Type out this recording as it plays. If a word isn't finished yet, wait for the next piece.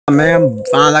Man,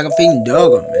 fine like a freaking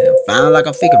dog, man. Fine like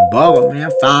a freaking bugger,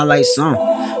 man. Fine like some.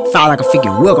 Fine like a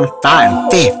freaking rug. I'm fire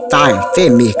and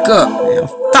fit, make up, man.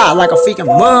 Fire like a freaking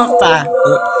mug, fire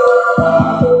up.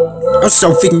 I'm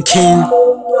so freaking king.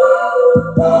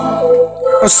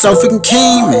 I'm so freaking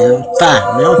king, man. I'm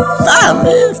fire, man. I'm fire,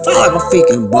 man. Fire like a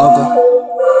freaking bugger.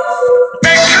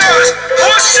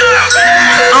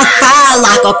 I'm fire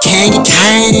like a candy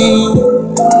cane.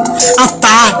 I'm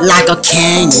fire like a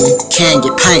candy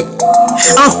paint.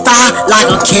 I'm fire like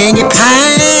a candy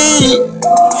paint.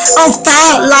 I'm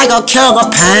fire like a killer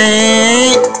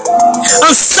paint.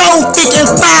 I'm so freaking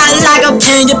fire like a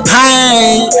candy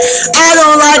paint. I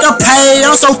don't like a pay.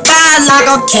 I'm so fire like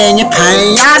a candy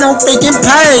paint. I don't freaking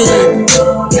pay.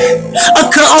 I'm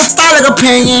fire like a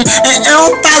pain, and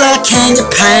I'm fire like a candy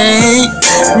paint.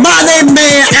 My name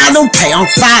man, I don't pay. I'm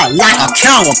fire like a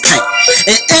counter paint.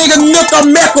 And ain't a nooker,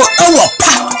 meckle, or a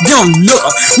pop, young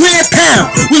nooker. We ain't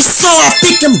pound, we saw our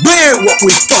freaking bread what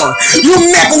we for. You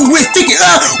meckle, we thinking,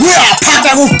 we're a pop,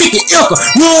 I don't thinking ilka.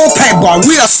 We don't pay, boy,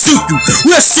 we'll shoot you.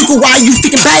 We'll shoot you while you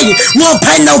thinking bagging. We don't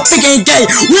pay no thinking gay.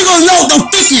 We gon' load them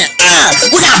thinking,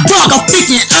 we got bug of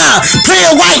thinking,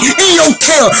 plain white in your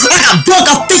tail. I got bug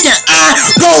of thinking,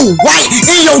 go white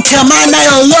in your tail. My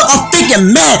name look of thinking,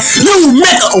 man. You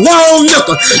make a wrong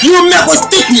nooker. You make a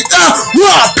thinking, we're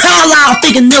a pound. I'm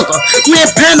thinking nigga, we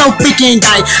ain't paying no freaking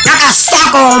guy. I got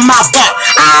soccer on my butt.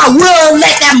 I will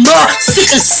let that mud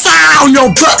sick and sour on your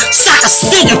butt. Soccer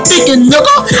singing thinking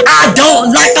nigga. I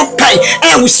don't like to pay,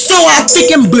 and we so I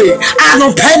thinking big. I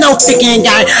don't pay no freaking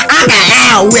guy. I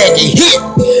got already hit.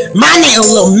 My name is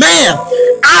little man.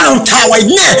 I don't talk like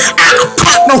that. I can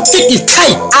pop no freaking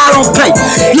tape. I don't pay.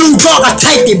 You gonna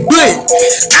take it big.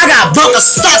 I got buck of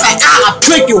sucker. I can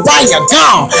prick you while you're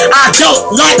gone. I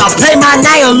don't like to pay. My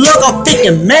name look a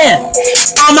freaking man.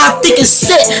 On my freaking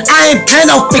shit, I ain't pay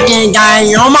no freaking guy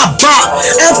on my butt.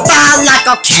 I'm fire like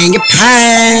a candy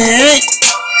paint.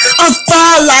 I'm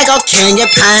fire like a candy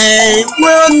paint.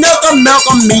 Well, milk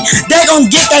on me. They gon'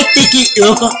 get that thicky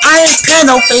ilka. I ain't pay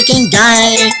no freaking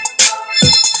guy.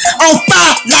 I'm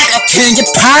fire like a candy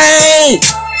paint.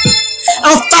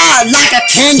 I'm fire like a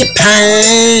candy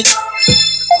paint.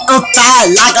 I'm fire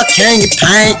like a candy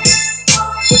paint.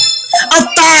 I'm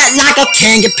fire like a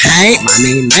candy paint. My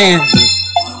name man.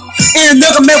 And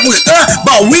nigga man with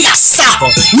but we got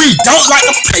soccer. We don't like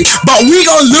to pay, but we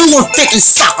gon' lose on freaking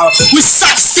soccer. We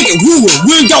suck sick and ruin.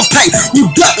 We don't pay. We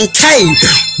duck and cane.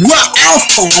 We're out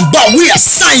for them, but we are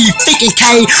saying you freaking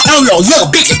cane on your little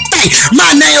bitty face.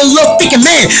 My name little freaking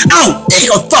man. I don't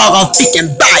think a fuck on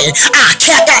freaking buying. I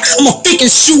can't out. I'ma freaking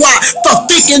shoot out for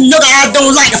freaking nigga. I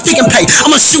don't like a freaking pay.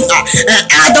 I'ma shoot out, and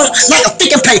I don't like a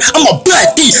freaking pay. I'ma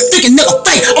blood these freaking nigga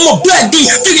face. I'ma blood these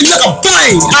freaking nigga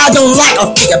bang. I don't like a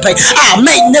freaking pay. I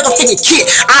make nigga freaking kid.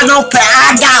 I don't pay.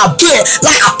 I got a bit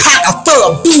like a pocket full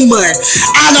of boomer.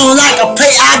 I don't like a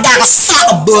pay. I got a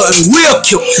soccer button real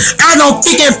cute. I don't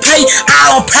freaking pay. I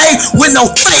don't pay with no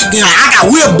fake gun. I got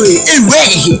real big and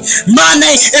ready here. My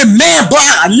name is man, boy.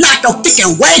 I'm not no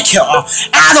freaking wake here.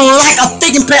 I don't like a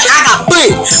freaking pay. I got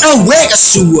big and regular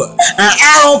shoe up, and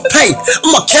I don't pay.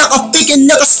 I'ma kill a freaking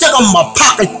nigga sick on my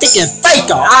pocket freaking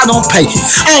faker. I don't pay.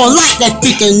 I don't like that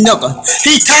freaking nigga.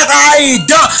 He talk I ain't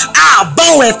done. I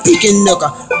bone that freaking nigga.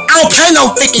 I don't pay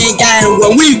no freaking game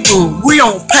where we from. We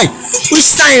don't pay. We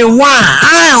saying wine.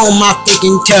 I on my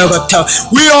freaking territory.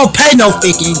 We don't pay no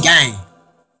freaking game.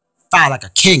 Fire like a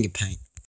candy paint.